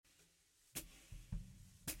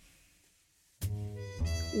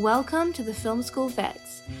Welcome to the Film School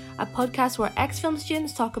Vets, a podcast where ex-film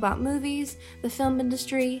students talk about movies, the film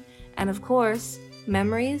industry, and of course,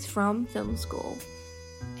 memories from film school.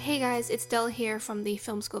 Hey guys, it's Del here from the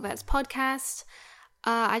Film School Vets podcast.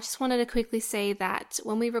 I just wanted to quickly say that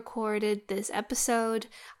when we recorded this episode,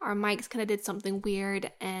 our mics kind of did something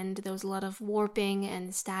weird and there was a lot of warping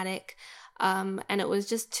and static. And it was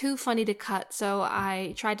just too funny to cut, so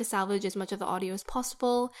I tried to salvage as much of the audio as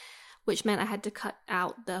possible, which meant I had to cut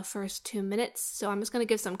out the first 2 minutes. So I'm just going to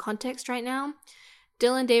give some context right now.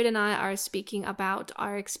 Dylan, David, and I are speaking about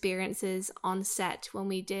our experiences on set when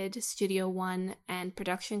we did Studio One and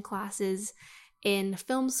production classes in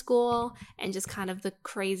film school and just kind of the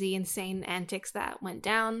crazy, insane antics that went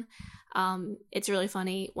down. It's really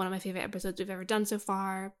funny. One of my favorite episodes we've ever done so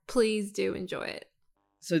far. Please do enjoy it.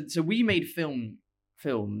 So we made film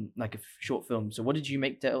like a short film. So what did you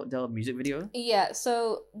make, Del? Music video? Yeah,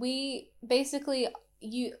 so we basically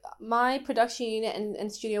my production unit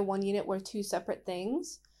and Studio One unit were two separate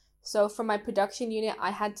things. So for my production unit, I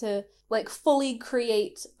had to fully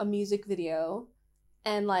create a music video,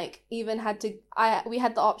 and even we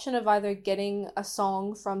had the option of either getting a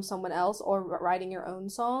song from someone else or writing your own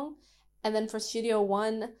song. And then for Studio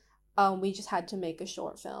One, we just had to make a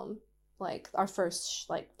short film. Our first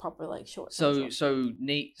proper short film. So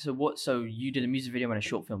you did a music video and a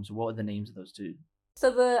short film. So what are the names of those two?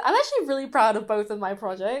 So I'm actually really proud of both of my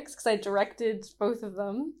projects because I directed both of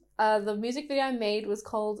them. The music video I made was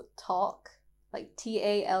called Talk,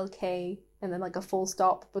 TALK, and then a full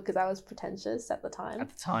stop because I was pretentious at the time.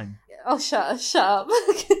 Oh, shut up.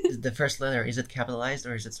 The first letter, is it capitalized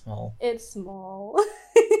or is it small? It's small.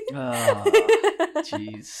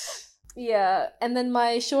 Jeez. Yeah, and then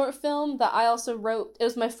my short film that I also wrote, it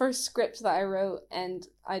was my first script that I wrote, and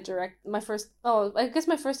I my first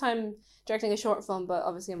time directing a short film, but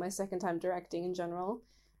obviously my second time directing in general.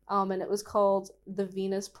 And it was called The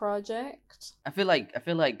Venus Project. I feel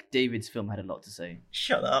like David's film had a lot to say.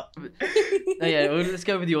 Shut up. Let's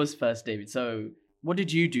go with yours first, David. So what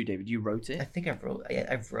did you do, David? You wrote it? I think I wrote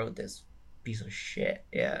this piece of shit.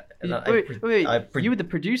 Yeah. Wait. You were the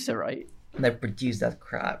producer, right? And I produced that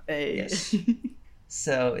crap. Hey. Yes.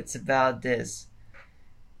 So it's about this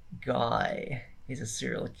guy. He's a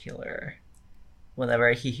serial killer.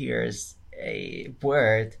 Whenever he hears a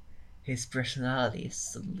word, his personality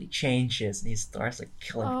suddenly changes and he starts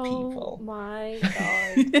killing people. Oh my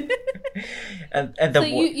god. and so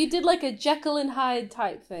you did a Jekyll and Hyde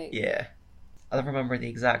type thing. Yeah. I don't remember the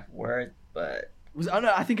exact word, but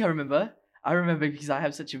I think I remember. I remember because I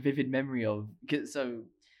have such a vivid memory of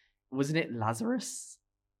wasn't it Lazarus?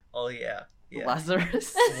 Oh, yeah.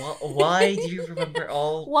 Lazarus? Why do you remember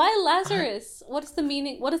all... Why Lazarus? What's the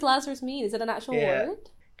meaning? What does Lazarus mean? Is it an actual word?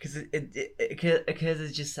 Because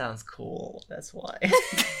it just sounds cool. That's why.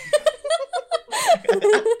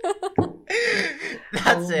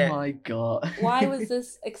 That's it. Oh my god. Why was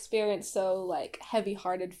this experience so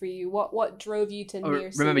heavy-hearted for you? What drove you to near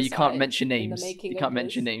suicide? Remember, you can't mention names. You can't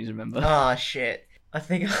mention names, remember? Oh, shit. I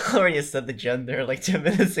think I already said the gender 2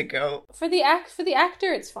 minutes ago. For the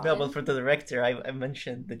actor, it's fine. No, but for the director, I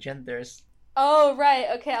mentioned the genders. Oh right,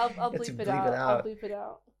 okay. I'll bleep it out. I'll bleep it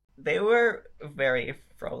out. They were very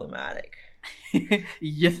problematic.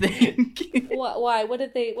 You think? Why? What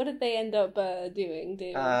did they end up doing?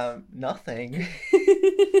 David? Nothing.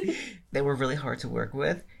 They were really hard to work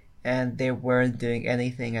with, and they weren't doing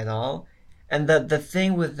anything at all. And the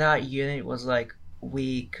thing with that unit was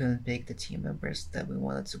we couldn't pick the team members that we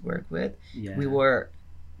wanted to work with. Yeah. We were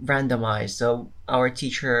randomized. So our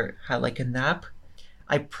teacher had a nap.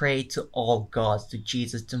 I prayed to all gods, to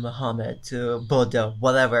Jesus, to Muhammad, to Buddha,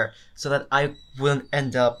 whatever, so that I wouldn't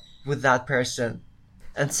end up with that person.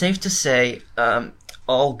 And safe to say,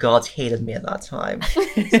 all gods hated me at that time.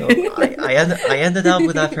 So I ended up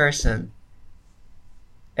with that person.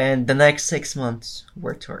 And the next 6 months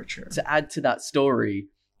were torture. To add to that story,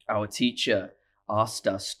 our teacher asked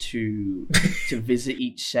us to visit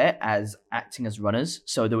each set as acting as runners.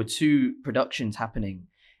 So there were two productions happening,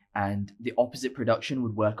 and the opposite production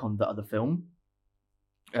would work on the other film,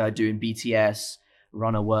 doing BTS,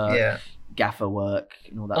 runner work, gaffer work,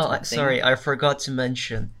 and all that type of thing. Sorry, I forgot to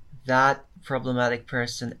mention that problematic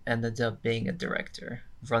person ended up being a director,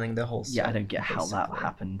 running the whole set. Yeah, I don't get how that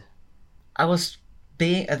happened. I was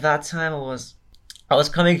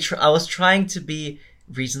trying to be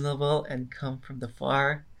reasonable and come from the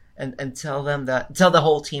far and tell the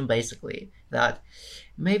whole team basically that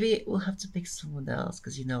maybe we'll have to pick someone else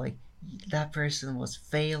because that person was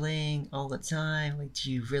failing all the time.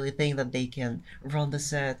 Do you really think that they can run the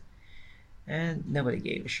set? And nobody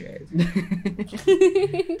gave a shit.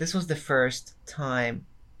 This was the first time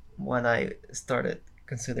when I started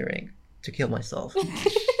considering to kill myself.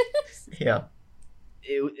 Yeah.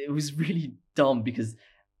 It was really dumb because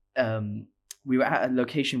we were at a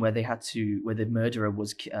location where where the murderer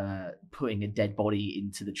was putting a dead body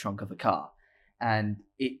into the trunk of a car, and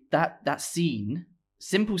that scene,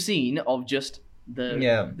 simple scene of just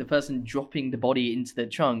the person dropping the body into the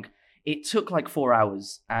trunk, it took like 4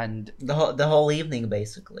 hours, and the whole evening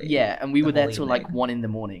basically. Yeah, and we were there till like 1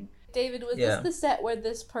 a.m. David, was this the set where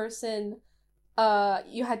this person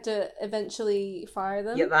you had to eventually fire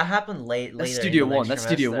them? Yeah, that happened later. That's Studio One. That's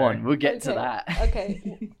Studio One. We'll get to that.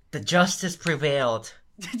 Okay. The justice prevailed.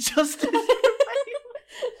 Justice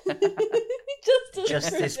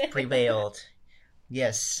prevailed.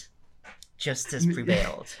 Yes. Justice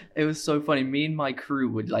prevailed. It was so funny. Me and my crew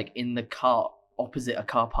were like in the car opposite a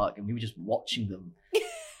car park, and we were just watching them,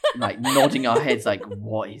 like nodding our heads, like,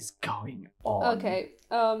 "What is going on?" Okay,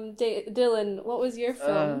 Dylan, what was your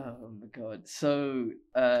film? Oh my god! So,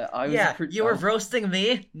 I was. You were roasting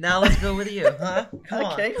me. Now let's go with you, huh? Come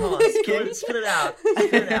on. Spit it out.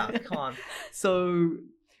 Come on.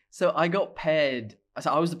 So I got paired. So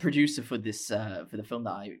I was the producer for this for the film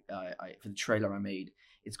that I for the trailer I made.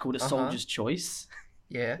 It's called A Soldier's Choice.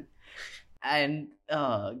 Yeah. And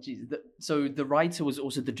so the writer was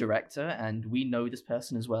also the director, and we know this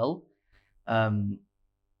person as well. How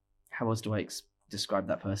else do I describe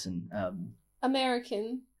that person?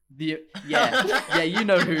 American. You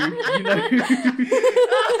know who.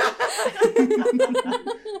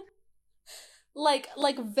 like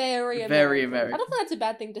very American. I don't think that's a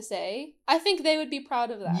bad thing to say. I think they would be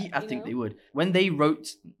proud of that. I think they would. When they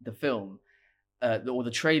wrote the film, or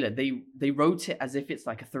the trailer, they wrote it as if it's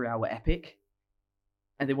like a 3-hour epic,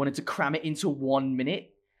 and they wanted to cram it into 1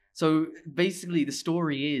 minute. So basically, the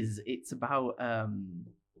story is it's about a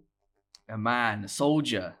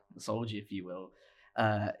soldier, if you will,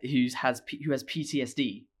 who has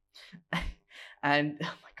PTSD, and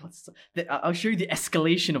oh my god, I'll show you the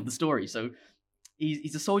escalation of the story. So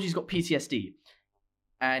he's a soldier, he's got PTSD,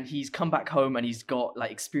 and he's come back home, and he's got like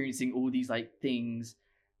experiencing all these like things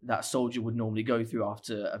that a soldier would normally go through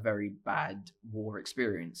after a very bad war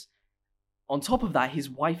experience. On top of that, his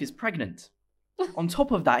wife is pregnant. On top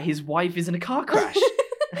of that, his wife is in a car crash.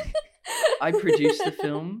 I produced the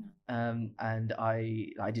film, and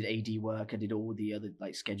I did AD work. I did all the other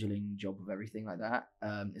like scheduling job of everything like that.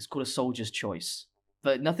 It's called A Soldier's Choice.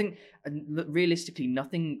 But realistically,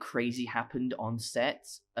 nothing crazy happened on set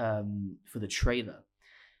for the trailer.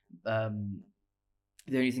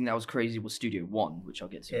 The only thing that was crazy was Studio One, which I'll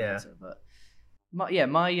get to later. But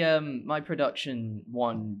my production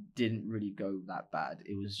one didn't really go that bad.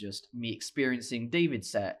 It was just me experiencing David's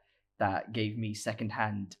set that gave me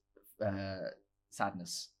secondhand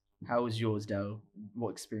sadness. How was yours, Del? What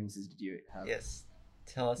experiences did you have? Yes,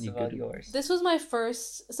 tell us about yours. This was my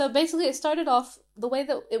first. So basically, it started off the way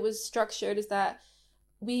that it was structured is that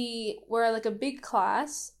we were like a big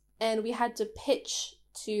class, and we had to pitch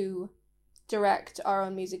to direct our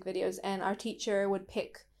own music videos, and our teacher would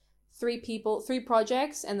pick 3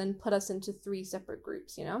 projects, and then put us into 3 separate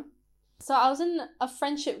groups, you know? So I was in a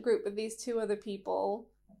friendship group with these 2 other people,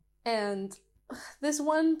 and this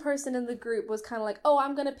one person in the group was kind of like, "Oh,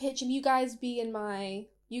 I'm gonna pitch, and you guys be in my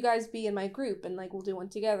group, and like we'll do one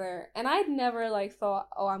together." And I'd never like thought,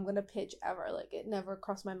 "Oh, I'm gonna pitch ever." Like it never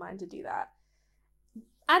crossed my mind to do that.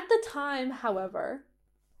 At the time, however,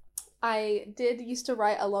 I used to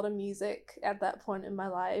write a lot of music at that point in my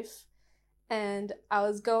life, and I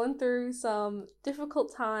was going through some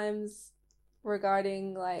difficult times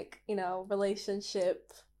regarding like, you know,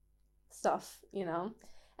 relationship stuff, you know.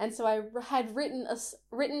 And so I had written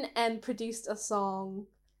and produced a song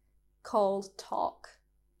called Talk,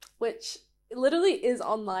 which literally is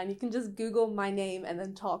online. You can just Google my name and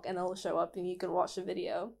then Talk, and it'll show up and you can watch the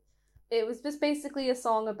video. It was just basically a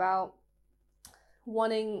song about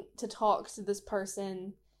wanting to talk to this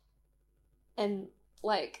person, and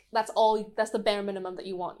like that's the bare minimum that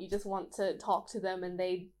you want. You just want to talk to them, and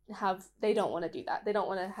they don't want to do that. They don't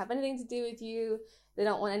want to have anything to do with you. They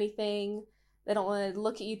don't want anything. They don't want to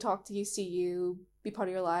look at you, talk to you, see you, be part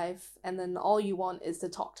of your life, and then all you want is to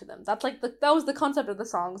talk to them. That's like that was the concept of the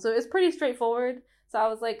song. So it's pretty straightforward. So I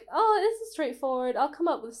was like, "Oh, this is straightforward. I'll come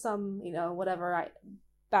up with some, you know, whatever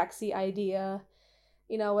backseat idea,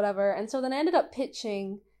 you know, whatever." And so then I ended up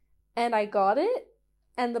pitching, and I got it,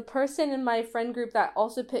 and the person in my friend group that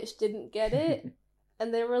also pitched didn't get it,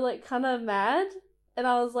 and they were like kind of mad, and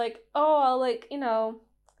I was like, "Oh, I'll like, you know,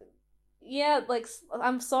 yeah, like,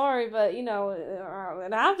 I'm sorry, but you know,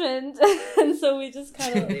 it happened. And so we just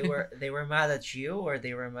kind of They were mad at you, or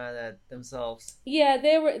they were mad at themselves? yeah,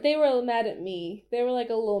 they were mad at me. They were like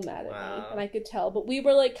a little mad at me, and I could tell. But we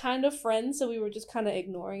were like kind of friends, so we were just kind of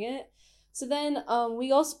ignoring it. So then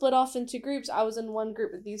we all split off into groups. I was in one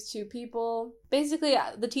group with these two people. Basically,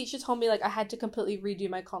 the teacher told me like I had to completely redo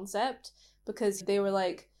my concept because they were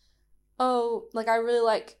like, oh, like I really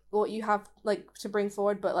like what you have like to bring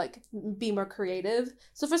forward, but like be more creative.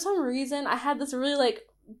 So for some reason, I had this really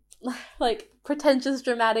like pretentious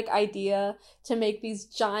dramatic idea to make these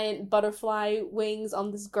giant butterfly wings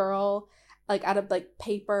on this girl, like out of like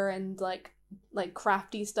paper and like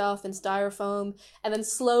crafty stuff and styrofoam. And then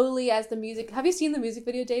slowly, as the music, have you seen the music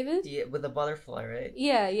video, David? Yeah, with the butterfly, right?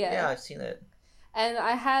 Yeah. Yeah, I've seen it. And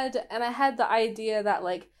I had the idea that,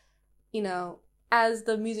 like, you know, as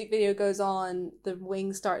the music video goes on, the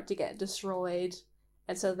wings start to get destroyed,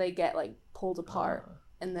 and so they get like pulled apart,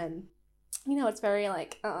 and then, you know, it's very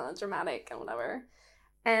like dramatic and whatever.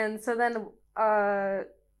 And so then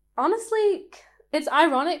honestly, it's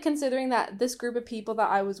ironic considering that this group of people that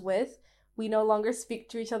I was with, we no longer speak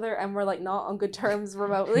to each other and we're like not on good terms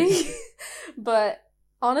remotely. But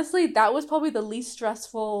honestly, that was probably the least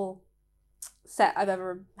stressful set I've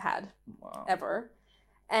ever had. Wow. Ever.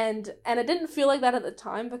 And it didn't feel like that at the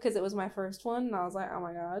time because it was my first one, and I was like, oh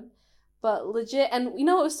my god. But legit, and you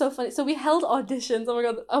know what was so funny? So we held auditions. Oh my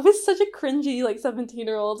god, I was such a cringy like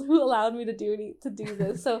 17-year-old who allowed me to do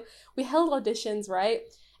this. So we held auditions, right?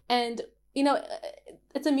 And you know,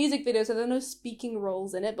 it's a music video, so there are no speaking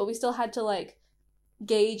roles in it, but we still had to like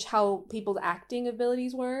gauge how people's acting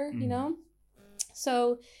abilities were, you know?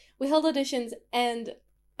 So we held auditions, and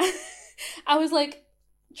I was like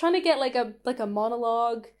trying to get like a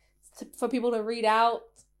monologue for people to read out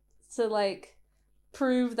to like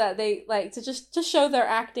prove that they like to just show their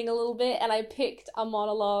acting a little bit, and I picked a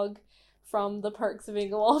monologue from The Perks of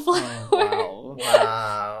Being a Wallflower. Oh,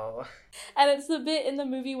 Wow. And it's the bit in the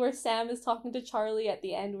movie where Sam is talking to Charlie at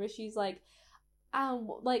the end where she's like, I don't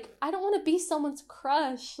want to be someone's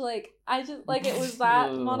crush. Like, I just, like, it was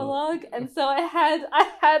that monologue. And so I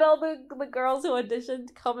had all the girls who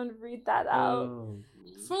auditioned come and read that out.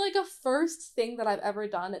 For, like, a first thing that I've ever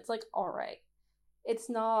done, it's, like, alright. It's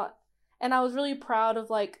not... And I was really proud of,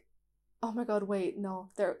 like, oh my god, wait, no,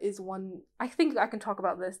 there is one... I think I can talk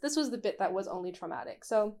about this. This was the bit that was only traumatic.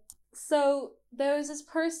 So there was this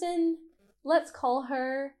person, let's call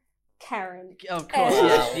her Karen. Of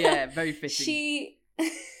course, yeah, very fitting.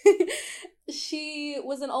 She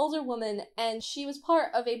was an older woman, and she was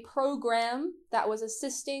part of a program that was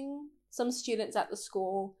assisting some students at the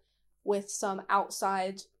school with some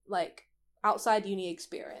outside uni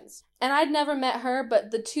experience. And I'd never met her, but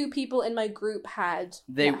the two people in my group had.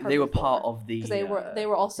 They were part of the. They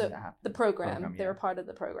were also the program. Yeah. They were part of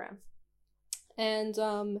the program, and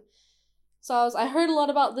so I heard a lot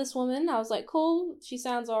about this woman. I was like, cool, she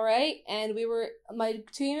sounds all right. And my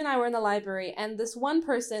team and I were in the library, and this one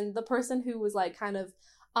person, the person who was like kind of,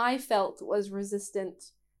 I felt was resistant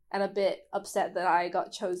and a bit upset that I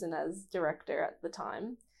got chosen as director at the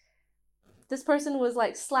time. This person was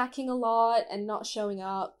like slacking a lot and not showing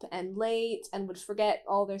up and late and would forget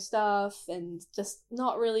all their stuff and just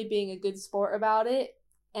not really being a good sport about it.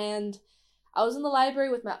 And I was in the library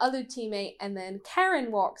with my other teammate, and then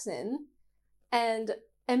Karen walks in, and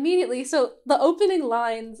immediately, so the opening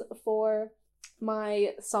lines for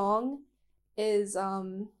my song is,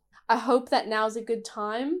 I hope that now's a good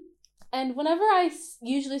time. And whenever I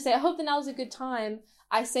usually say, I hope that now's a good time,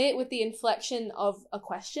 I say it with the inflection of a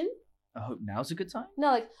question. I hope now's a good time?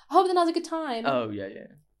 No, like, I hope that now's a good time. Oh, yeah.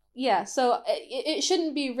 Yeah, so it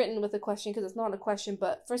shouldn't be written with a question because it's not a question,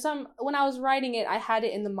 but when I was writing it, I had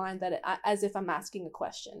it in the mind that as if I'm asking a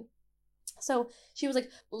question. So she was like,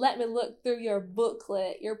 let me look through your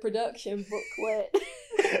booklet, your production booklet.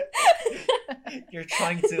 You're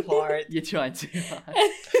trying too hard. You're trying too hard.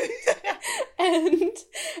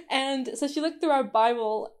 And so she looked through our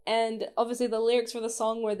Bible, and obviously the lyrics for the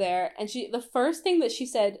song were there, and the first thing that she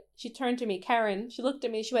said, she turned to me, Karen, she looked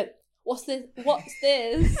at me, she went, what's this?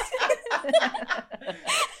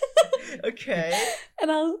 Okay.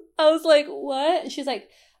 And I was like, what? And she's like,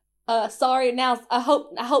 sorry, I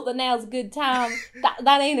hope that now's a good time.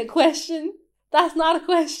 That ain't a question. That's not a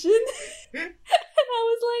question. And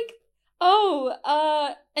I was like,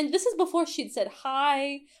 oh, and this is before she'd said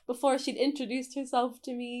hi, before she'd introduced herself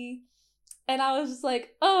to me. And I was just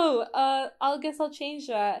like, oh, I guess I'll change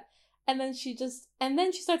that. And then she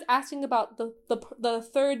starts asking about the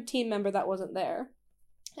third team member that wasn't there.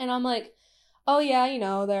 And I'm like, oh yeah, you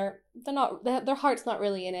know, their heart's not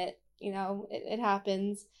really in it, you know, it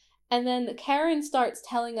happens. And then Karen starts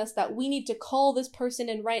telling us that we need to call this person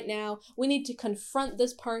in right now. We need to confront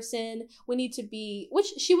this person. We need to be, which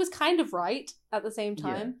she was kind of right at the same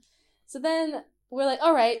time. Yeah. So then we're like,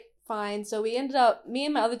 all right, fine. So we ended up, me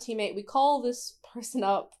and my other teammate, we call this person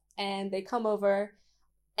up and they come over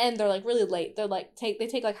and they're like really late. They're like, they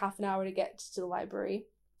take like half an hour to get to the library.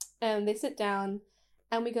 And they sit down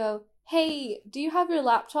and we go, hey, do you have your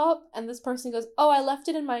laptop? And this person goes, oh, I left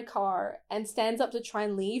it in my car, and stands up to try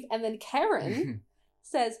and leave. And then Karen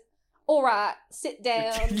says, all right, sit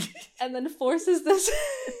down. And then forces this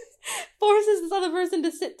other person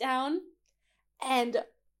to sit down. And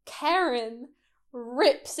Karen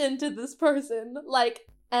rips into this person,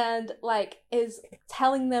 is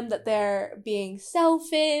telling them that they're being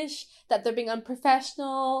selfish, that they're being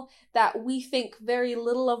unprofessional, that we think very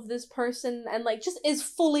little of this person, and like just is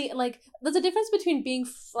fully like, there's a difference between being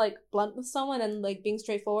like blunt with someone and like being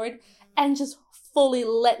straightforward and just fully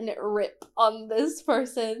letting it rip on this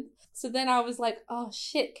person. So then I was like, oh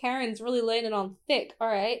shit, Karen's really laying it on thick. All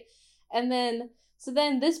right. And then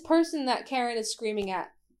this person that Karen is screaming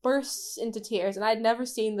at bursts into tears, and I'd never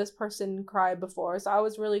seen this person cry before, so I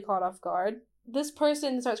was really caught off guard. This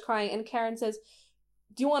person starts crying, and Karen says,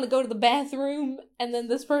 do you want to go to the bathroom? And then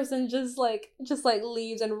this person just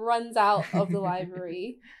leaves and runs out of the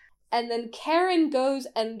library. And then Karen goes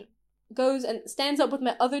and stands up with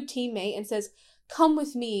my other teammate and says, come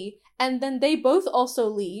with me. And then they both also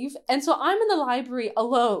leave, and so I'm in the library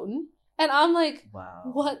alone. And I'm like, wow,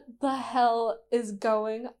 what the hell is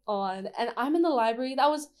going on? And I'm in the library. I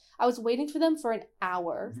was waiting for them for an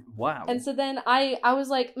hour. Wow. And so then I was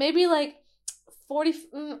like, maybe like 40,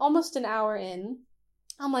 almost an hour in.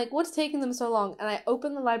 I'm like, what's taking them so long? And I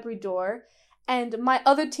open the library door, and my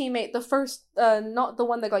other teammate, the first, not the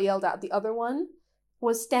one that got yelled at, the other one,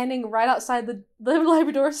 was standing right outside the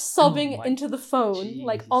library door, sobbing into the phone,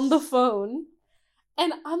 like on the phone.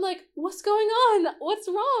 And I'm like, what's going on? What's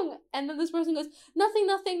wrong? And then this person goes, nothing.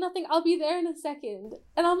 I'll be there in a second.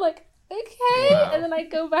 And I'm like, okay. Wow. And then I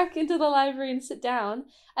go back into the library and sit down.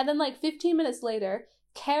 And then like 15 minutes later,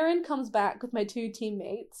 Karen comes back with my two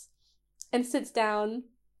teammates and sits down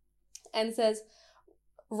and says,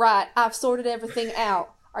 right, I've sorted everything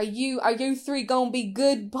out. Are you three gonna be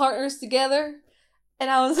good partners together? And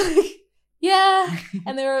I was like, yeah.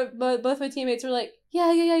 And they were, both my teammates were like,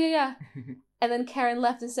 yeah. And then Karen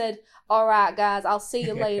left and said, all right, guys, I'll see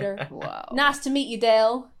you later. Wow. Nice to meet you,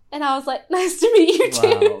 Dale. And I was like, nice to meet you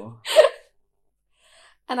too. Wow.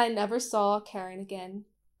 And I never saw Karen again.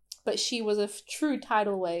 But she was a true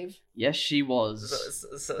tidal wave. Yes, she was.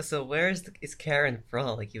 So where is Karen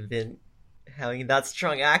from? Like, you've been having that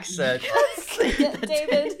strong accent. Yeah,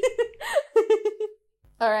 David.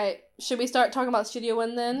 All right, should we start talking about Studio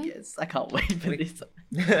One then? Yes, I can't wait for this.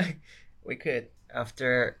 We could.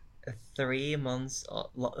 After 3 months,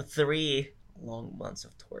 3 long months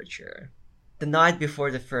of torture. The night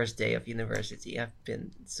before the first day of university, I've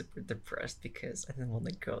been super depressed because I didn't want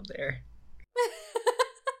to go there.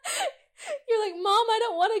 You're like, Mom, I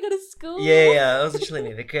don't want to go to school. Yeah, it was actually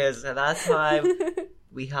me, because at that time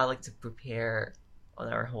we had like to prepare on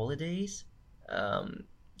our holidays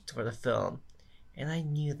for the film, and I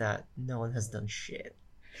knew that no one has done shit.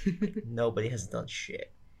 Nobody has done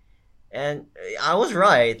shit. And I was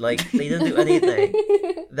right, like, they didn't do anything.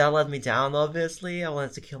 That let me down, obviously. I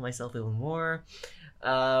wanted to kill myself even more.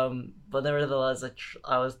 But nevertheless,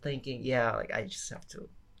 I was thinking, yeah, like, I just have to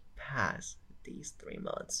pass these 3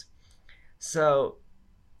 months. So,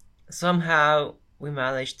 somehow, we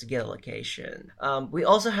managed to get a location. We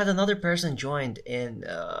also had another person joined in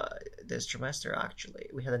this trimester, actually.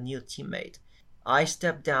 We had a new teammate. I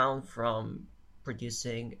stepped down from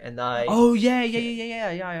producing, and I... Oh, yeah,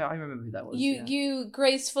 I remember who that was. You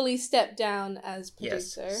gracefully stepped down as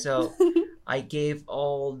producer. Yes, so I gave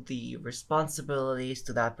all the responsibilities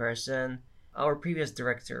to that person. Our previous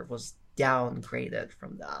director was downgraded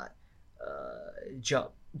from that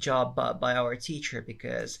job by our teacher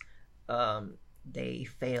because they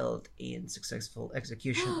failed in successful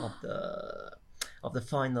execution of the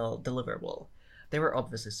final deliverable. They were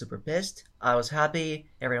obviously super pissed. I was happy.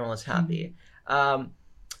 Everyone was happy.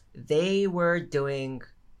 They were doing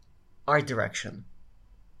art direction.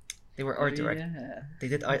 They were art direction. Yeah. They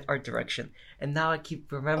did art direction. And now I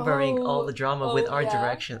keep remembering all the drama with art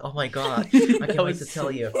direction. Oh my god. I can't wait to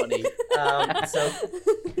tell you. Funny. So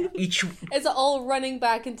each... It's all running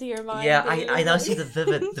back into your mind. Yeah, I now see the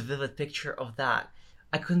vivid picture of that.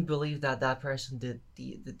 I couldn't believe that person did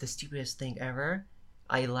the stupidest thing ever.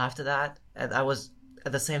 I laughed at that, and I was,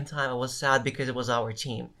 at the same time, I was sad because it was our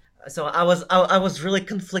team. So I was really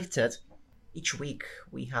conflicted. Each week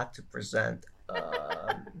we had to present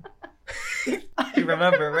You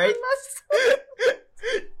remember, right?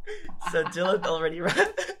 So Dylan already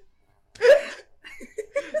ran.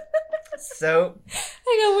 So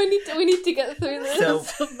hang on, we need to get through this. So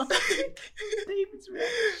David's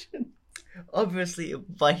reaction. obviously,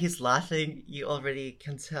 by his laughing, you already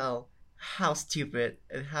can tell how stupid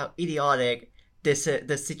and how idiotic this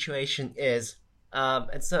situation is.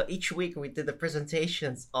 And so each week we did the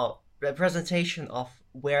presentation of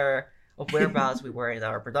whereabouts we were in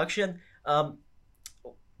our production.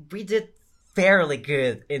 We did fairly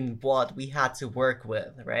good in what we had to work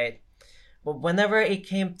with, right? But whenever it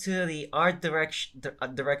came to the art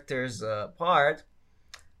director's part,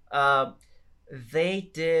 they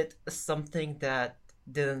did something that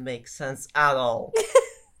didn't make sense at all.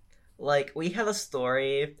 Like, we had a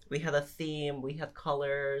story, we had a theme, we had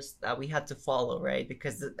colors that we had to follow, right?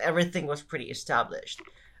 Because everything was pretty established.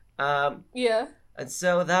 Yeah. And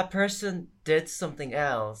so that person did something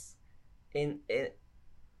else.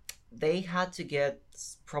 They had to get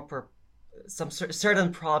some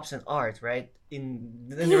certain props and art, right? In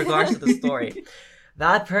regards to the story.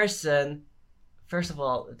 That person, first of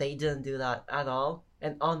all, they didn't do that at all.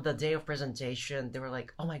 And on the day of presentation, they were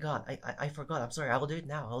like, "Oh my god, I forgot. I'm sorry. I will do it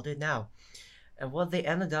now. And what they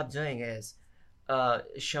ended up doing is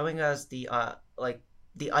showing us the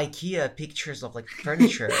IKEA pictures of like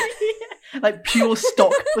furniture. Like pure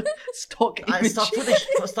stock images.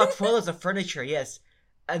 Stock photos of furniture, yes.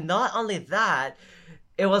 And not only that,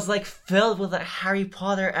 it was like filled with like Harry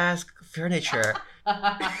Potter-esque furniture.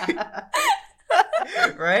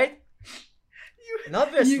 Right? And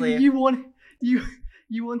obviously you wanted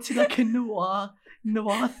like a noir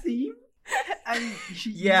theme, and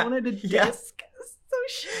you wanted a desk. So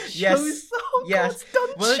she shows the Hogwarts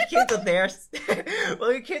dungeon. When it came to theirs,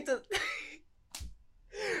 when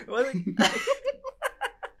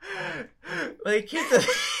it came to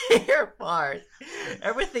their part,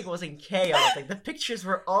 everything was in chaos. Like the pictures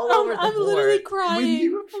were all over the board. I'm literally crying.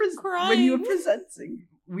 When you were presenting,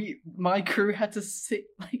 my crew had to sit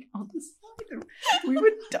like on the side. We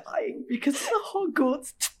were dying because the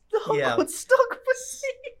Hogwarts stock was.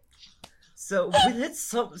 So we did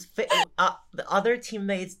the other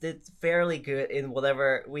teammates did fairly good in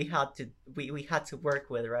whatever we had to work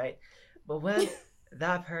with, right? But when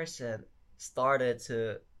that person started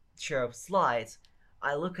to share up slides,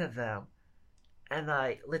 I look at them and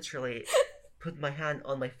I literally put my hand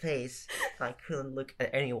on my face. I couldn't look at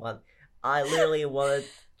anyone. I literally wanted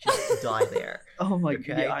just to die there. Oh my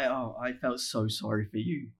god! I felt so sorry for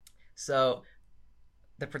you. So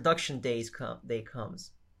the production day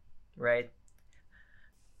comes, right?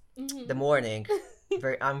 Mm-hmm. The morning,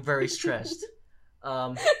 I'm very stressed.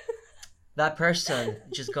 That person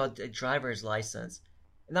just got a driver's license,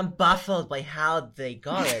 and I'm baffled by how they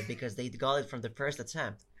got it because they got it from the first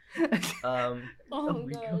attempt. Oh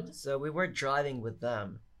my god! So we were driving with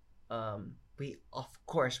them. We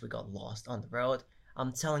got lost on the road.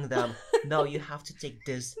 I'm telling them, no, you have to take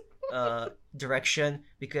this direction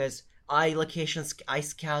because I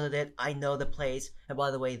scouted it. I know the place. And by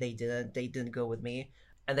the way, they didn't go with me.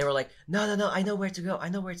 And they were like, no, I know where to go.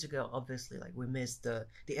 Obviously, like we missed the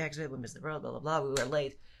exit, we missed the road, blah, blah, blah. We were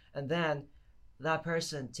late. And then that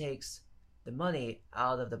person takes the money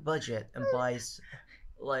out of the budget and buys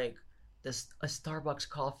like a Starbucks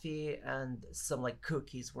coffee and some like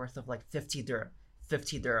cookies worth of like 50 dirhams.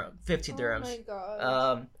 Oh my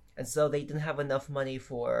god. And so they didn't have enough money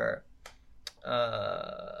for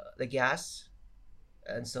the gas,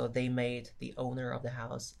 and so they made the owner of the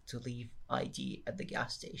house to leave ID at the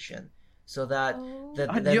gas station, so that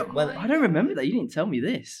I don't remember that. You didn't tell me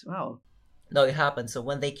this. Wow. No, it happened. So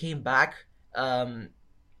when they came back, the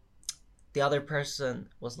other person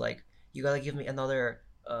was like, "You gotta give me another,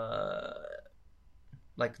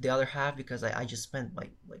 like the other half because I just spent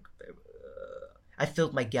I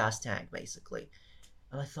filled my gas tank basically."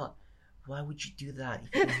 And I thought, why would you do that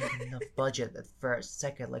if you don't have enough budget at first?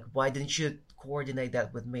 Second, like, why didn't you coordinate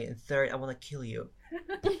that with me? And third, I want to kill you.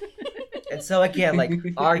 And so again, like,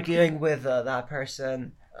 arguing with that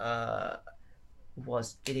person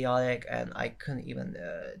was idiotic, and I couldn't even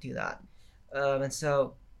do that. And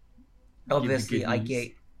so, obviously, I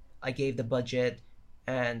gave the budget,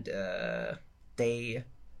 and they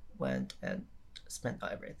went and spent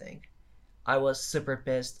everything. I was super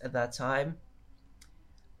pissed at that time.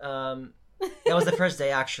 That was the first day,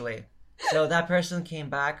 actually. So that person came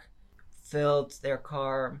back, filled their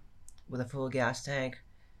car with a full gas tank,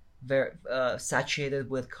 very saturated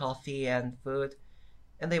with coffee and food,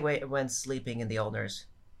 and they went sleeping in the owner's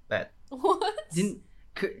bed. What?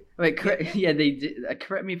 Yeah, they did.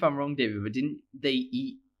 Correct me if I'm wrong, David, but didn't they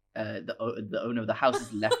eat the owner of the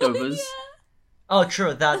house's leftovers? Oh,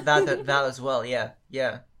 true. That as well. Yeah,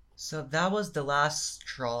 yeah. So that was the last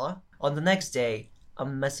straw. On the next day,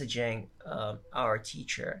 I'm messaging our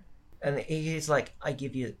teacher, and he's like, "I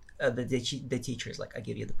give you." The teacher is like, "I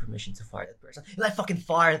give you the permission to fire that person." And I fucking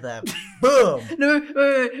fire them. Boom. No,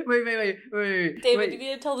 wait. David, you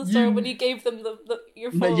need to tell the story when you gave them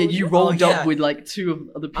your phone. No, yeah, you rolled up with like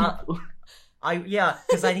two other people.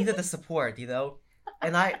 Because I needed the support,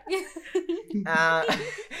 and I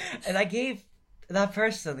and I gave that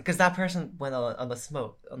person, because that person went on the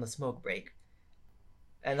smoke break,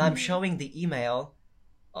 and I'm showing the email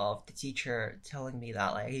of the teacher telling me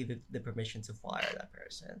that like I gave the permission to fire that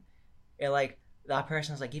person, and like that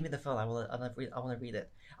person's like, "Give me the phone. I want to read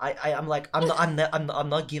it." I'm like, I'm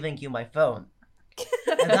not giving you my phone,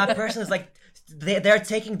 and that person is like, they're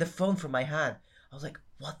taking the phone from my hand. I was like,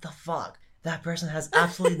 what the fuck? That person has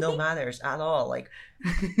absolutely no manners at all. Like,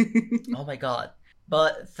 oh my god.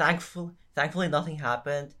 But thankfully nothing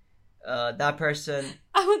happened. That person...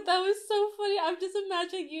 That was so funny. I'm just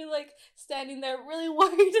imagining you, like, standing there really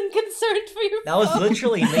worried and concerned for your That was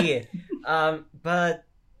literally me. But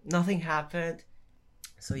nothing happened.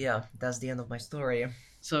 So yeah, that's the end of my story.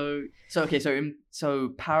 So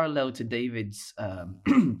parallel to David's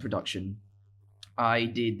production, I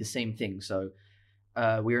did the same thing. So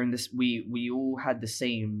we were in this. We all had the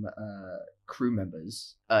same crew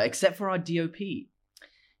members, except for our DOP.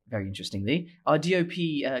 Very interestingly, our DOP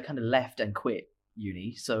kind of left and quit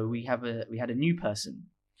uni. So we had a new person.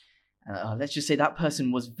 Let's just say that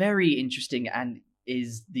person was very interesting and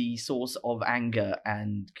is the source of anger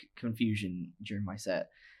and confusion during my set.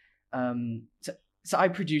 So I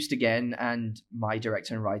produced again, and my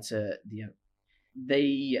director and writer,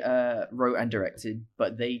 they wrote and directed,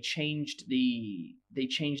 but they changed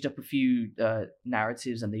up a few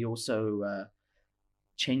narratives, and they also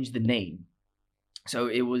changed the name. So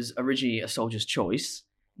it was originally A Soldier's Choice.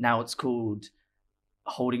 Now it's called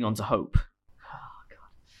Holding On to Hope.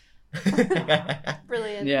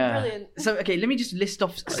 Brilliant. Yeah. Brilliant. So okay, let me just list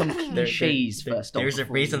off some cliches first. There's a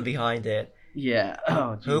reason behind it. Yeah.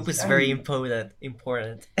 Oh, hope is very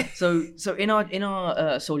important. So in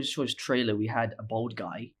our Soldier's Choice trailer, we had a bald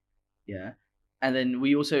guy, yeah, and then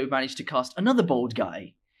we also managed to cast another bald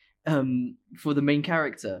guy, for the main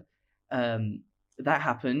character. That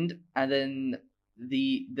happened, and then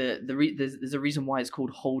there's a reason why it's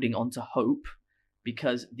called Holding On to Hope,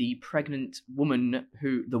 because the pregnant woman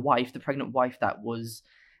the pregnant wife that was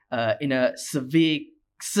in a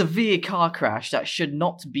severe car crash that should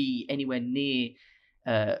not be anywhere near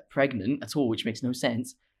pregnant at all, which makes no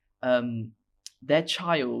sense. Their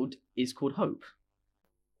child is called Hope.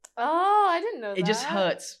 Oh, I didn't know that. It just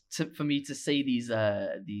hurts for me to say these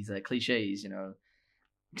cliches,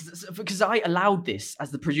 because I allowed this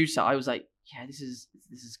as the producer. I was like, yeah, this is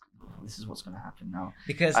what's going to happen now.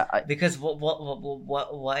 Because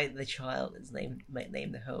why the child is named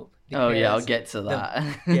Hope? Because oh yeah, I'll get to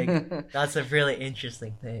that. That's a really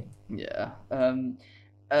interesting thing. Yeah.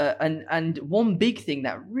 And one big thing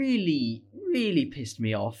that really pissed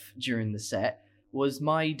me off during the set was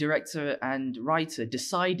my director and writer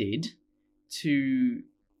decided to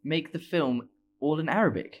make the film all in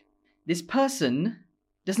Arabic. This person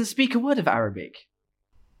doesn't speak a word of Arabic.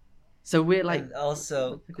 So we're like... And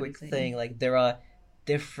also, quick thing, like there are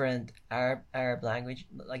different Arab language,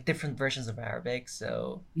 like different versions of Arabic,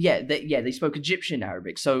 so... Yeah, they spoke Egyptian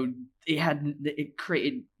Arabic, so it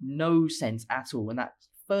created no sense at all, and that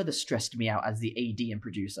further stressed me out as the AD and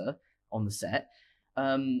producer on the set.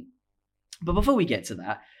 But before we get to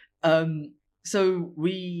that, so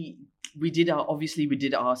we did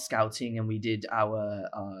our scouting, and we did our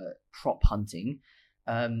prop hunting.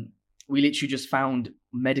 We literally just found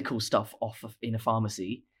medical stuff in a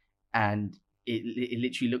pharmacy, and it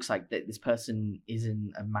literally looks like that this person is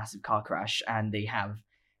in a massive car crash, and they have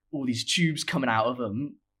all these tubes coming out of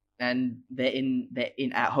them, and they're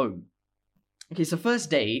in at home. Okay, so first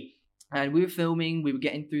day, and we were filming, we were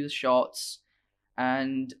getting through the shots,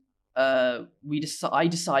 and I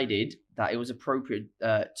decided that it was appropriate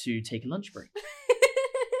to take a lunch break.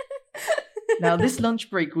 Now, this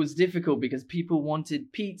lunch break was difficult because people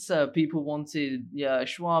wanted pizza, people wanted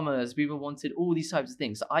shawarmas, people wanted all these types of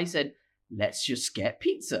things. So I said, let's just get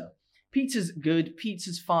pizza. Pizza's good,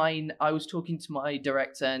 pizza's fine. I was talking to my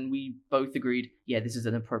director, and we both agreed, yeah, this is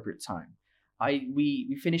an appropriate time.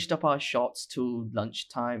 We finished up our shots till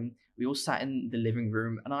lunchtime. We all sat in the living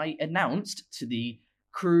room, and I announced to the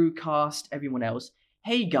crew, cast, everyone else,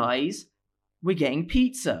 hey guys, we're getting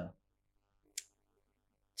pizza.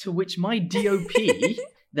 To which my DOP,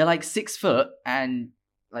 they're like 6 foot, and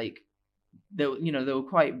like they were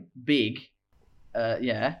quite big,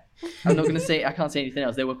 yeah. I'm not gonna say. I can't say anything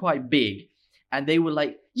else. They were quite big, and they were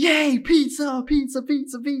like, "Yay, pizza, pizza,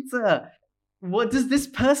 pizza, pizza!" What does this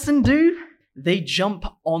person do? They jump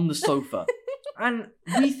on the sofa, and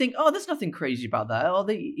we think, "Oh, there's nothing crazy about that." Oh,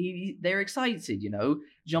 they're excited,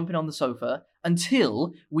 jumping on the sofa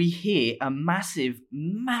until we hear a massive,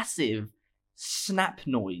 massive snap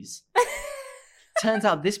noise. Turns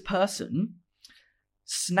out this person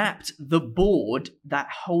snapped the board that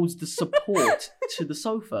holds the support to the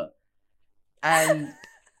sofa, and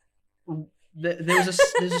there's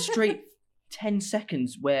a straight 10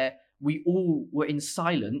 seconds where we all were in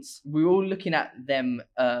silence. We were all looking at them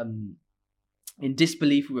in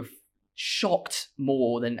disbelief. We were shocked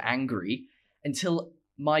more than angry, until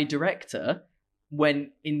my director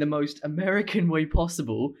went in the most American way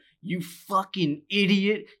possible. "You fucking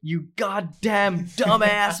idiot! You goddamn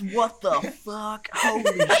dumbass! What the fuck?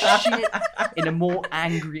 Holy shit!" In a more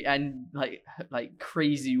angry and like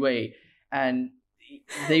crazy way, and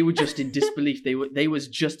they were just in disbelief. They was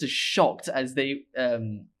just as shocked as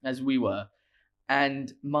we were,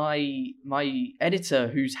 and my editor,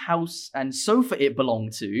 whose house and sofa it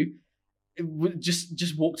belonged to,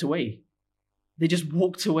 just walked away. They just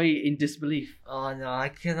walked away in disbelief. Oh no, I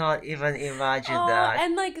cannot even imagine that.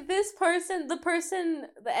 And like this person, the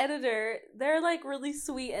editor, they're like really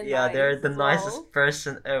sweet and yeah, nice they're the as well. nicest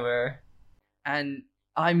person ever. And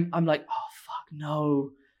I'm like, "Oh fuck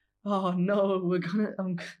no, oh no,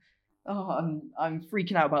 I'm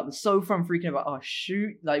freaking out about the sofa. I'm freaking out about, oh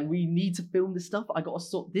shoot, like we need to film this stuff. I gotta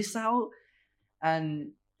sort this out."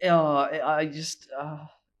 And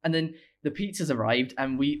and then the pizzas arrived,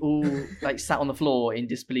 and we all like sat on the floor in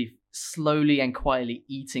disbelief, slowly and quietly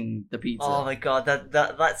eating the pizza. Oh my god,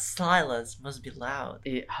 that silence must be loud.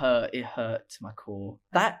 It hurt to my core.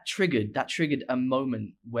 That triggered a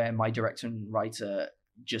moment where my director and writer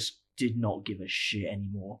just did not give a shit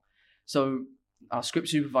anymore. So our script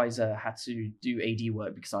supervisor had to do AD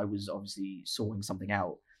work because I was obviously sorting something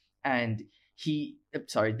out, and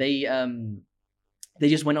they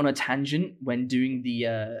just went on a tangent when doing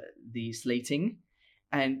the slating,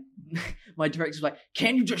 and my director was like,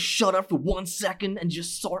 "Can you just shut up for 1 second and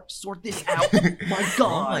just sort this out?" My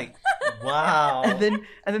god. Wow. And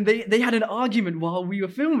then they had an argument while we were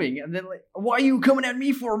filming, and then like, "Why are you coming at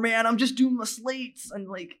me for, man? I'm just doing my slates." And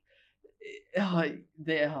like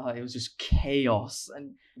it was just chaos.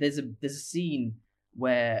 And there's a scene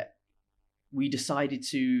where we decided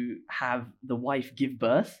to have the wife give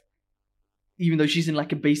birth, even though she's in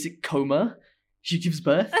like a basic coma. She gives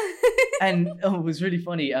birth. And it was really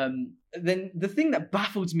funny. Then the thing that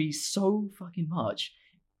baffles me so fucking much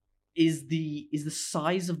is the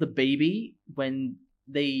size of the baby when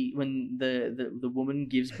the woman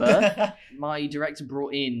gives birth. My director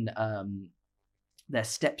brought in their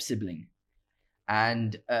step sibling,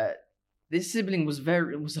 and this sibling was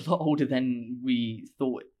a lot older than we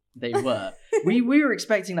thought they were. we were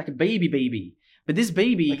expecting like a baby, but this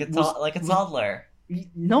baby like a toddler.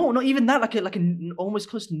 No, not even that. Like a almost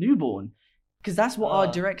close to newborn, because that's what our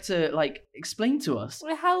director like explained to us.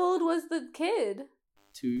 Wait, how old was the kid?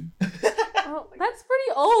 2. Oh, that's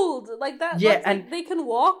pretty old. Like that. Yeah, and they can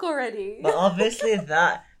walk already. But obviously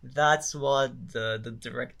that's what the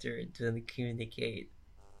director didn't communicate,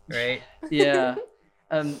 right? Yeah.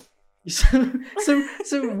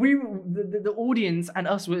 So we the audience and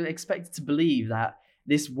us were expected to believe that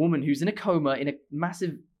this woman who's in a coma in a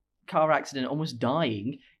massive car accident, almost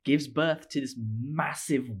dying, gives birth to this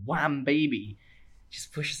massive wham baby.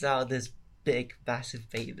 Just pushes out this big massive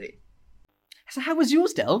baby. So how was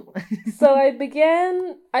yours, Del? So I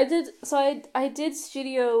did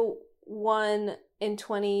Studio 1 in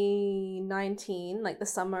 2019, like late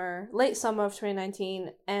summer of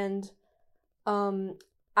 2019, and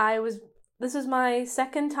this was my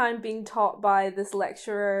second time being taught by this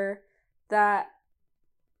lecturer that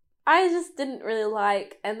I just didn't really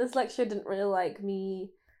like, and this lecturer didn't really like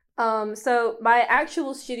me. So my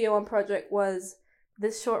actual Studio 1 project was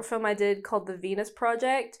this short film I did called The Venus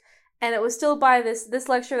Project, and it was still by this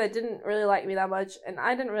lecturer that didn't really like me that much, and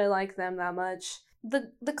I didn't really like them that much.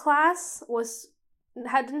 The class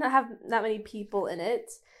didn't have that many people in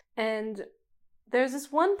it, and there's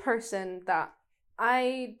this one person that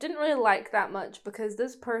I didn't really like that much because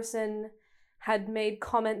this person had made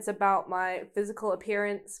comments about my physical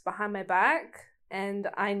appearance behind my back, and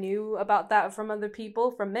I knew about that from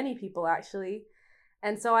many people actually.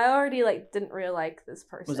 And so I already didn't really like this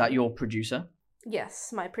person. Was that your producer?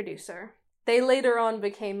 Yes, my producer. They later on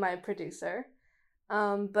became my producer.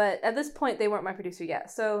 But at this point they weren't my producer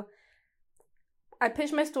yet. So I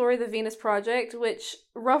pitched my story, The Venus Project, which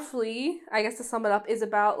roughly, I guess to sum it up, is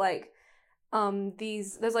about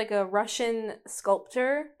there's like a Russian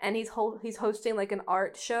sculptor, and he's hosting like an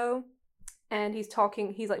art show, and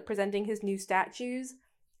he's like presenting his new statues,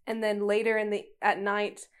 and then later at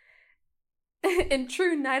night, in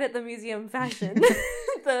true Night at the Museum fashion,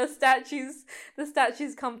 the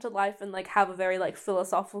statues come to life and like have a very like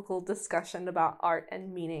philosophical discussion about art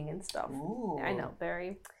and meaning and stuff. Ooh. I know,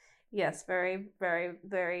 very, very,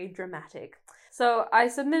 very dramatic. So I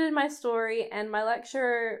submitted my story, and my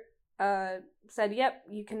lecturer said, "Yep,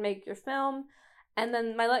 you can make your film." And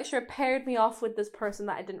then my lecturer paired me off with this person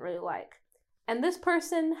that I didn't really like, and this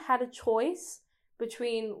person had a choice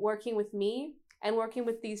between working with me and working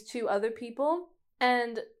with these two other people.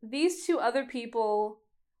 And these two other people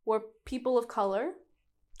were people of color.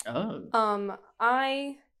 Oh.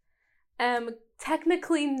 I am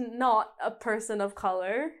technically not a person of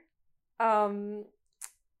color. And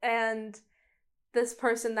this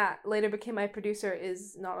person that later became my producer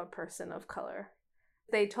is not a person of color.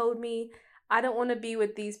 They told me, I don't want to be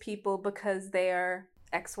with these people because they are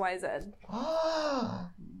XYZ.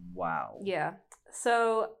 Wow. Yeah.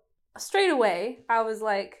 So straight away, I was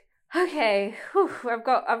like, okay, I've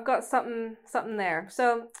got something there.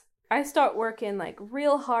 So I start working like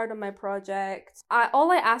real hard on my project.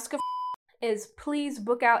 All I ask of is please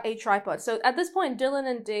book out a tripod. So at this point, Dylan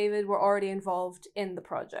and David were already involved in the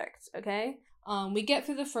project, okay? We get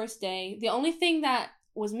through the first day. The only thing that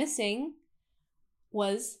was missing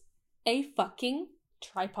was a fucking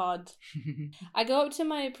tripod. I go up to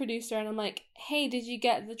my producer and I'm like, hey, did you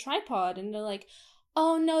get the tripod? And they're like,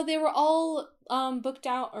 oh no, they were all booked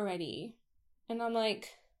out already. And I'm like,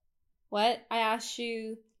 what? I asked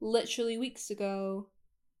you literally weeks ago.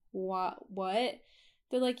 What?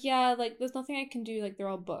 They're like, yeah, like there's nothing I can do, like they're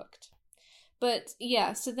all booked. But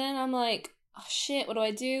yeah, so then I'm like, oh shit, what do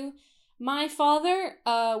I do? My father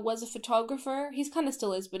was a photographer. He's kind of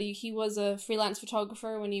still is, but he was a freelance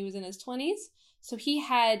photographer when he was in his 20s. So he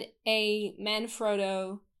had a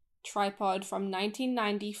Manfrotto tripod from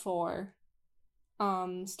 1994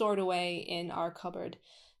 stored away in our cupboard.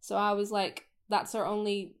 So I was like, that's our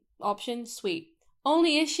only option? Sweet.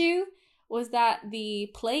 Only issue was that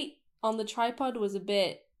the plate on the tripod was a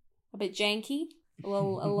bit janky, a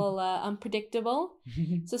little unpredictable.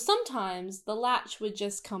 So sometimes the latch would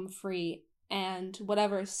just come free and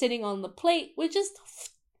whatever's sitting on the plate would just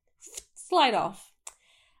slide off.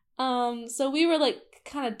 So we were like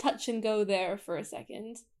kind of touch and go there for a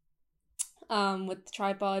second with the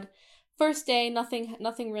tripod. First day,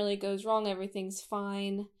 nothing really goes wrong. Everything's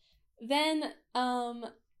fine. Then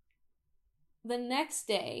the next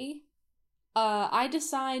day, I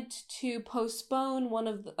decide to postpone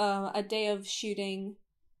a day of shooting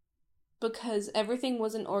because everything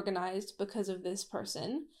wasn't organized because of this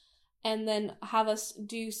person, and then have us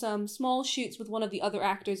do some small shoots with one of the other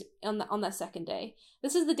actors on that second day.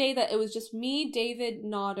 This is the day that it was just me, David,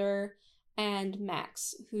 Nodder, and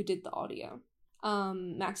Max who did the audio.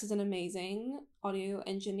 Max is an amazing audio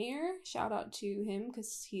engineer. Shout out to him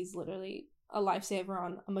because he's literally a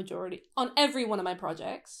lifesaver on every one of my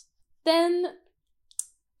projects. Then,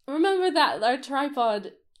 remember that our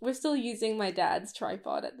tripod, we're still using my dad's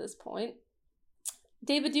tripod at this point.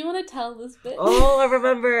 David, do you want to tell this bit? Oh, I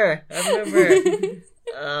remember.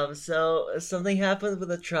 So something happened with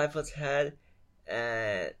the tripod's head,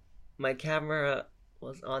 and my camera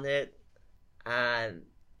was on it, and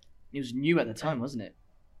it was new at the time, wasn't it?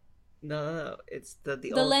 No. It's the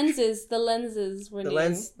lenses. The lenses were new.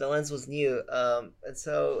 The lens was new. And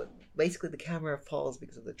so basically the camera falls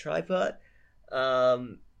because of the tripod.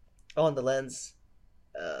 On the lens,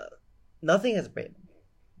 nothing has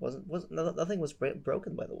nothing was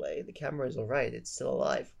broken, by the way. The camera is alright. It's still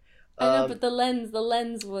alive. I know, but the lens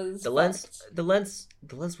was fucked. The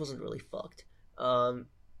lens wasn't really fucked. The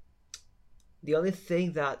only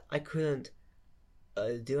thing that I couldn't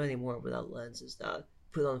do anymore without lens is that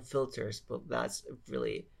put on filters, but that's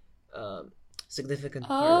really significant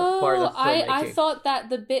part of filmmaking. I thought that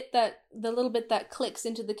the little bit that clicks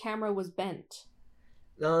into the camera was bent.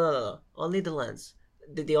 No. Only the lens.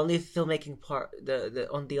 The only filmmaking part, the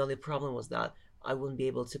only problem was that I wouldn't be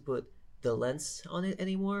able to put the lens on it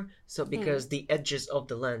anymore. So because the edges of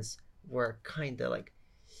the lens were kind of like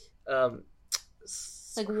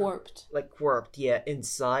warped. Yeah,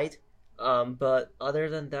 inside. But other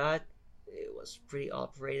than that, it was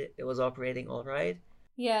It was operating all right.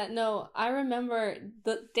 Yeah, no, I remember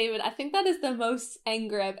David. I think that is the most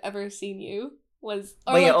anger I've ever seen you was,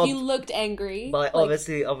 or But yeah, like you looked angry. But like,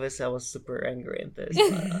 obviously I was super angry in this.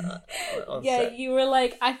 yeah, you were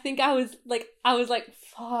like, I think I was like,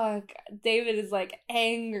 fuck, David is like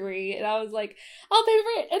angry, and I was like, I'll pay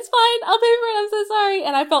for it. It's fine. I'll pay for it. I'm so sorry,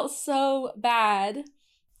 and I felt so bad.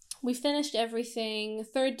 We finished everything.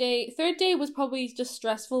 Third day was probably just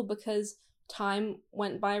stressful because time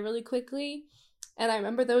went by really quickly, and I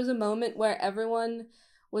remember there was a moment where everyone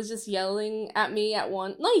was just yelling at me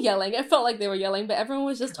not yelling, it felt like they were yelling, but everyone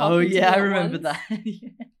was just talking to me I at remember once. that.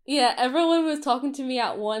 Yeah, everyone was talking to me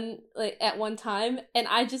at one time, and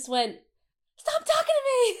I just went, stop talking to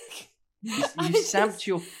me! You stamped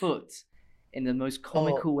your foot in the most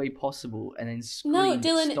comical way possible, and then screamed, No,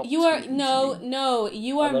 Dylan, "Stop you are talking to me."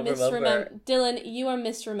 you are remember. Dylan, you are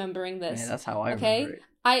misremembering this. Yeah, that's how I okay? remember it.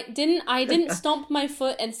 I didn't stomp my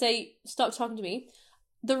foot and say stop talking to me.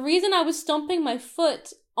 The reason I was stomping my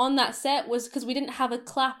foot on that set was because we didn't have a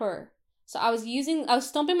clapper. So I was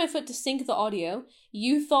stomping my foot to sync the audio.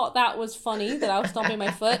 You thought that was funny that I was stomping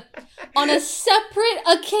my foot. On a separate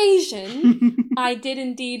occasion, I did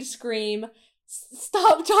indeed scream,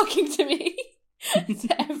 stop talking to me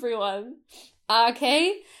to everyone.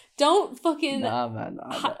 Okay? Don't fucking... Nah, man.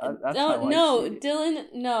 That's how I see it.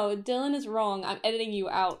 Dylan is wrong. I'm editing you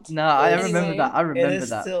out. No, I Anyway, remember that. I remember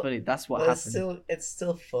that. still- Funny. That's what But happened. it's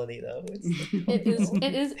still funny though. It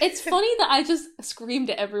is. It's funny that I just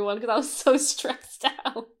screamed at everyone because I was so stressed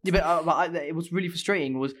out. Yeah, but it was really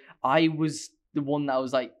frustrating. Was I was the one that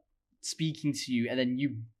was like speaking to you, and then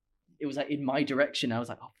it was like in my direction. I was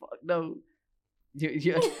like, oh fuck, no. Why are you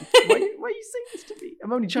saying this to me?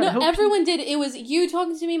 I'm only trying to help everyone did. It was you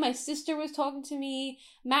talking to me. My sister was talking to me.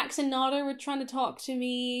 Max and Nada were trying to talk to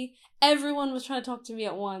me. Everyone was trying to talk to me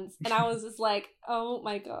at once, and I was just like, oh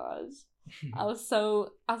my gosh. I was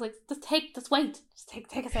like, just wait, just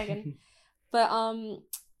take a second. But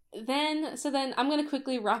then I'm gonna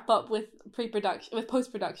quickly wrap up with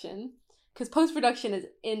post-production, because post-production is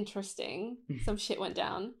interesting. Some shit went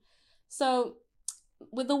down. So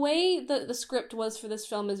with the way the script was for this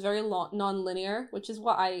film is very non-linear, which is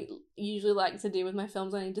what I usually like to do with my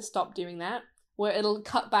films. I need to stop doing that, where it'll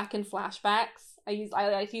cut back in flashbacks. I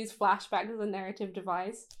like to use flashbacks as a narrative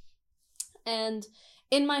device. And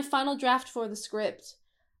in my final draft for the script,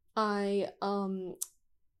 I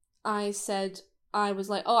said, I was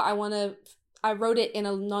like, I wrote it in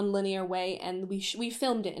a non-linear way, and we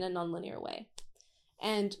filmed it in a non-linear way,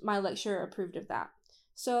 and my lecturer approved of that.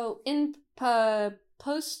 So in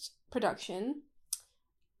post-production,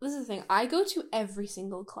 this is the thing, I go to every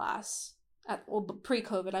single class.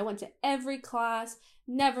 Pre-COVID, I went to every class,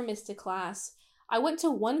 never missed a class. I went to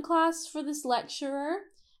one class for this lecturer,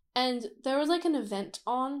 and there was like an event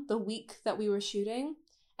on the week that we were shooting,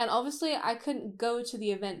 and obviously I couldn't go to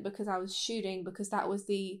the event because I was shooting, because that was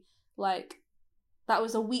a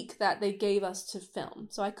week that they gave us to film,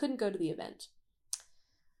 so I couldn't go to the event.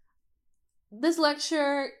 This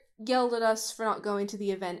lecturer yelled at us for not going to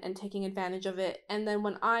the event and taking advantage of it, and then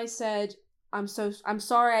when I said, I'm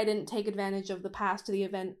sorry I didn't take advantage of the pass to the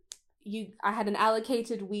event, I had an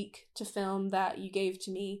allocated week to film that you gave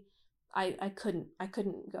to me, I couldn't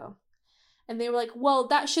go. And they were like, well,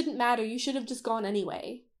 that shouldn't matter, you should have just gone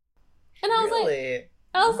anyway. And I was like,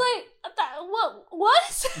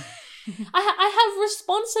 what? I have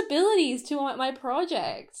responsibilities to my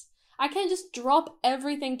project. I can't just drop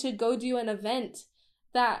everything to go do an event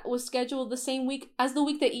that was scheduled the same week as the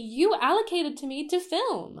week that you allocated to me to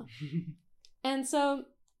film. And so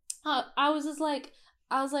I was like,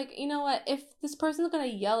 you know what? If this person's gonna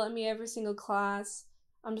yell at me every single class,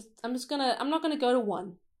 I'm not gonna go to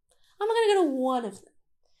one. I'm not gonna go to one of them.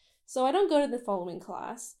 So I don't go to the following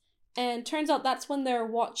class. And turns out that's when they're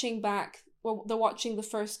watching the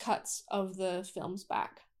first cuts of the films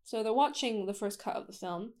back. So they're watching the first cut of the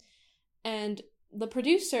film, and the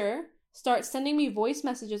producer starts sending me voice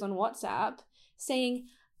messages on WhatsApp saying,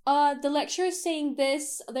 the lecturer is saying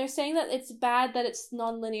this, they're saying that it's bad that it's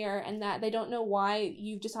non-linear and that they don't know why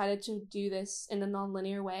you've decided to do this in a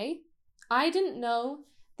non-linear way. I didn't know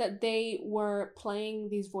that they were playing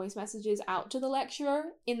these voice messages out to the lecturer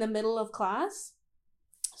in the middle of class.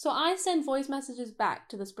 So I send voice messages back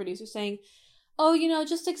to this producer saying, oh,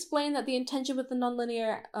 just explain that the intention with the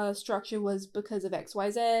nonlinear structure was because of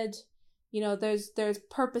XYZ. There's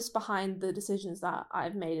purpose behind the decisions that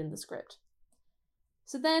I've made in the script.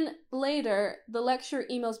 So then later, the lecturer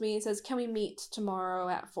emails me and says, can we meet tomorrow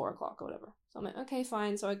at 4:00 or whatever? So I'm like, okay,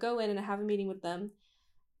 fine. So I go in and I have a meeting with them.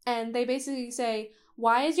 And they basically say,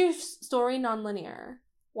 why is your story nonlinear?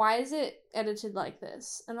 Why is it edited like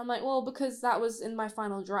this? And I'm like, well, because that was in my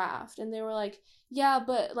final draft. And they were like, yeah,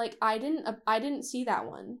 but like I didn't see that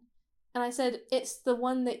one. And I said, it's the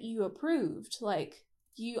one that you approved. Like,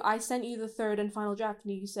 I sent you the third and final draft,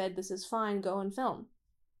 and you said, this is fine, go and film.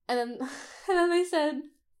 And then, and then they said,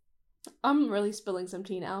 I'm really spilling some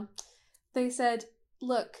tea now. They said,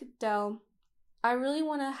 look, Del, I really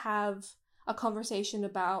want to have a conversation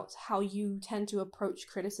about how you tend to approach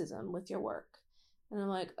criticism with your work. And I'm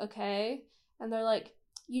like, okay. And they're like,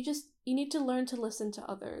 you need to learn to listen to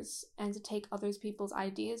others and to take others people's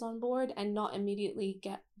ideas on board and not immediately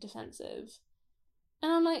get defensive.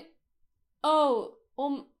 And I'm like, oh,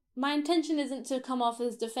 well, my intention isn't to come off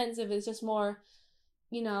as defensive. It's just more,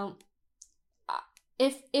 you know,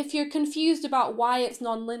 if you're confused about why it's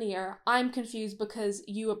non-linear, I'm confused because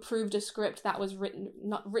you approved a script that was written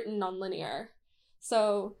non-linear.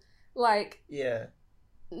 So, like, Yeah.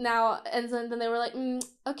 Now, and then they were like,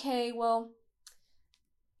 okay, well,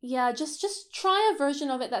 yeah, just try a version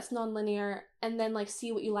of it that's non-linear and then, like,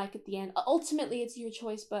 see what you like at the end. Ultimately, it's your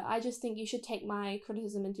choice, but I just think you should take my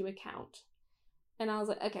criticism into account. And I was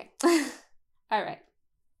like, okay. All right.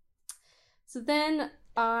 So then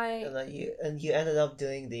And you ended up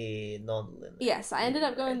doing the non-linear. Yes, I ended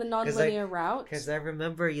up going the non-linear route. Because I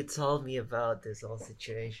remember you told me about this whole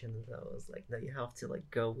situation, and I was like, no, you have to, like,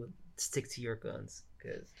 stick to your guns.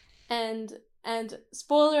 And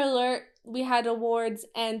spoiler alert, we had awards,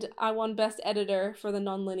 and I won Best Editor for the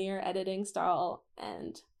non-linear editing style.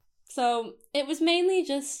 And so it was mainly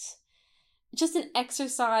just an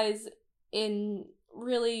exercise in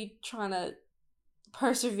really trying to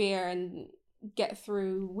persevere and get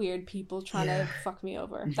through weird people trying to fuck me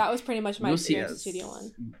over. That was pretty much my experience with Studio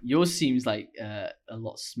One. Yours seems like a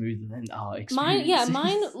lot smoother than our experience.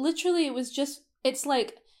 Mine literally, it was just, it's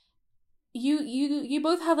like you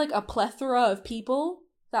both have like a plethora of people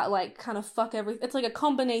that like kind of fuck everything. It's like a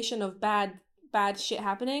combination of bad shit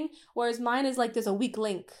happening, whereas mine is like there's a weak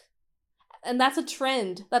link. And that's a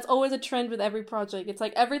trend. That's always a trend with every project. It's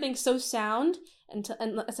like everything's so sound and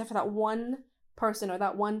except for that one person or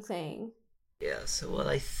that one thing. Yeah, so what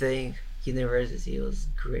I think university was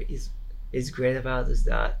great is great about is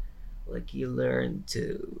that, like, you learn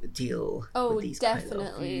to deal with these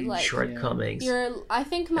definitely kind of like shortcomings. I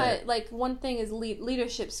think my like one thing is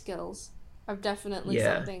leadership skills are definitely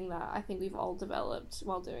something that I think we've all developed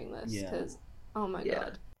while doing this. Because oh my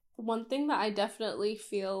god, one thing that I definitely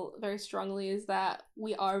feel very strongly is that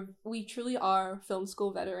we truly are film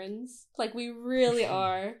school veterans. Like, we really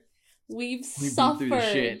are. We've suffered. Been through the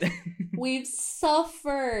shit. We've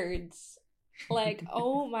suffered. Like,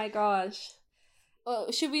 oh my gosh.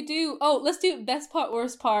 Should we do... let's do best part,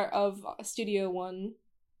 worst part of Studio One.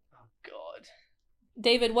 Oh god.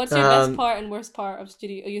 David, what's your best part and worst part of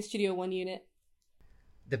your Studio One unit?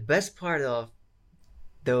 The best part of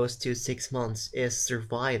those 6 months is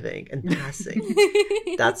surviving and passing.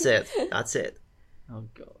 That's it. Oh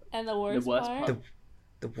god. And the worst part?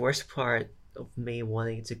 The worst part of me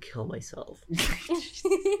wanting to kill myself.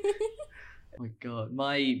 Oh my god.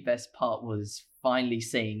 My best part was finally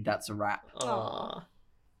saying that's a wrap. Aww.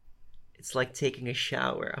 It's like taking a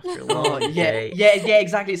shower after a long day. Yeah,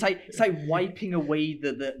 exactly. It's like wiping away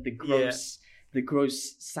the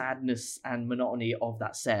gross sadness and monotony of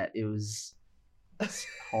that set. It was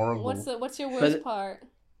horrible. What's your worst part?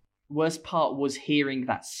 Worst part was hearing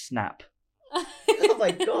that snap. Oh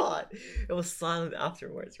my god. It was silent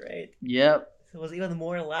afterwards, right? Yep. It was even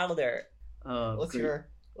more louder. What's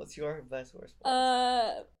your best worst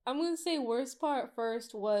part? I'm gonna say worst part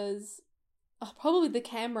first was probably the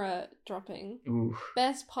camera dropping. Ooh.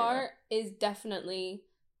 Best part is definitely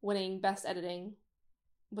winning best editing,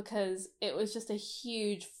 because it was just a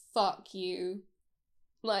huge fuck you.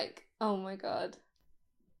 Like, oh my god.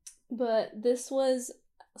 But this was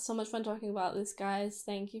so much fun talking about this, guys.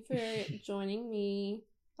 Thank you for joining me.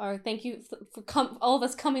 Or thank you for all of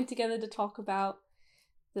us coming together to talk about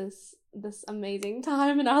this amazing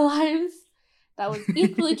time in our lives. That was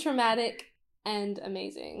equally traumatic and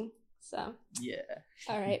amazing. So yeah.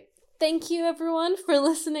 All right. Thank you, everyone, for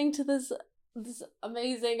listening to this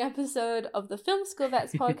amazing episode of the Film School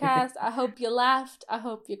Vets podcast. I hope you laughed. I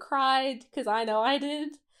hope you cried, because I know I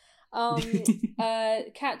did.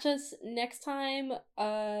 Catch us next time.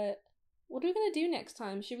 What are we gonna do next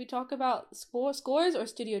time? Should we talk about scores or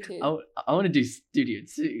Studio 2? I want to do Studio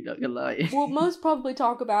 2, not gonna lie. We'll most probably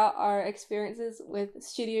talk about our experiences with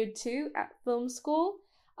Studio 2 at film school.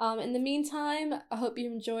 In the meantime, I hope you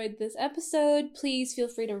enjoyed this episode. Please feel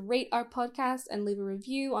free to rate our podcast and leave a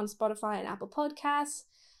review on Spotify and Apple Podcasts.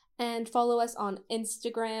 And follow us on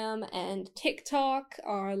Instagram and TikTok.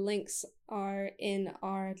 Our links are in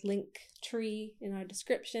our link tree in our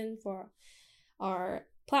description for our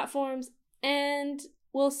platforms. And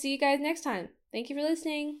we'll see you guys next time. Thank you for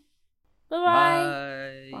listening.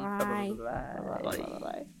 Bye-bye. Bye.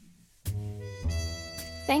 Bye.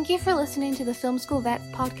 Thank you for listening to the Film School Vets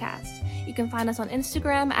podcast. You can find us on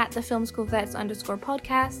Instagram at the Film School Vets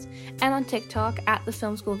 _podcast and on TikTok at the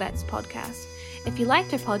Film School Vets podcast. If you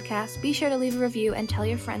liked our podcast, be sure to leave a review and tell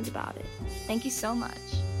your friends about it. Thank you so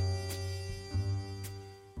much.